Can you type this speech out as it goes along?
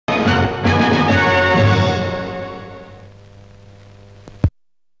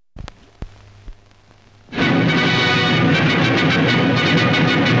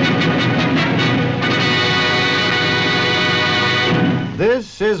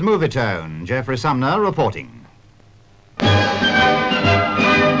is Movietone. Jeffrey Sumner reporting.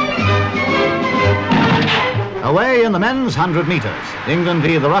 Away in the men's 100 metres, England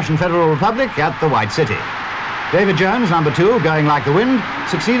v the Russian Federal Republic at the White City. David Jones, number 2, going like the wind,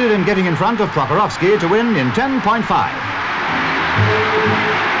 succeeded in getting in front of Prokorovsky to win in 10.5.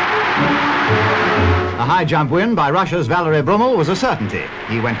 A high jump win by Russia's Valery Brummel was a certainty.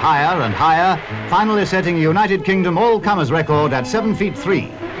 He went higher and higher, finally setting a United Kingdom all-comers record at 7 feet 3.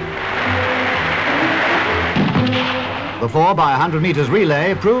 The 4 by 100 metres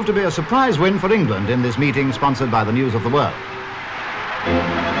relay proved to be a surprise win for England in this meeting sponsored by the News of the World.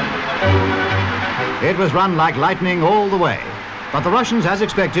 It was run like lightning all the way, but the Russians, as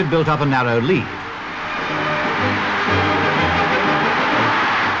expected, built up a narrow lead.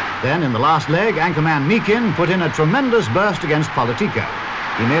 Then, in the last leg, anchorman Meakin put in a tremendous burst against Politico.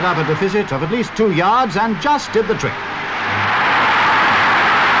 He made up a deficit of at least 2 yards and just did the trick.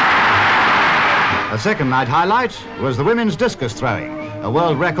 A second night highlight was the women's discus throwing. A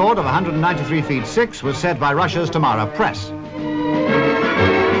world record of 193 feet 6 was set by Russia's Tamara Press.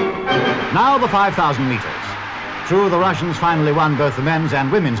 Now the 5,000 metres. True, the Russians finally won both the men's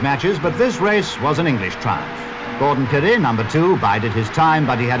and women's matches, but this race was an English triumph. Gordon Pirrie, number 2, bided his time,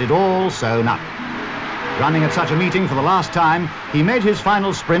 but he had it all sewn up. Running at such a meeting for the last time, he made his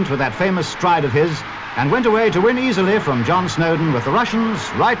final sprint with that famous stride of his and went away to win easily from John Snowden with the Russians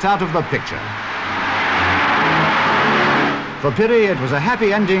right out of the picture. For Pirrie, it was a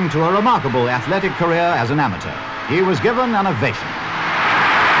happy ending to a remarkable athletic career as an amateur. He was given an ovation.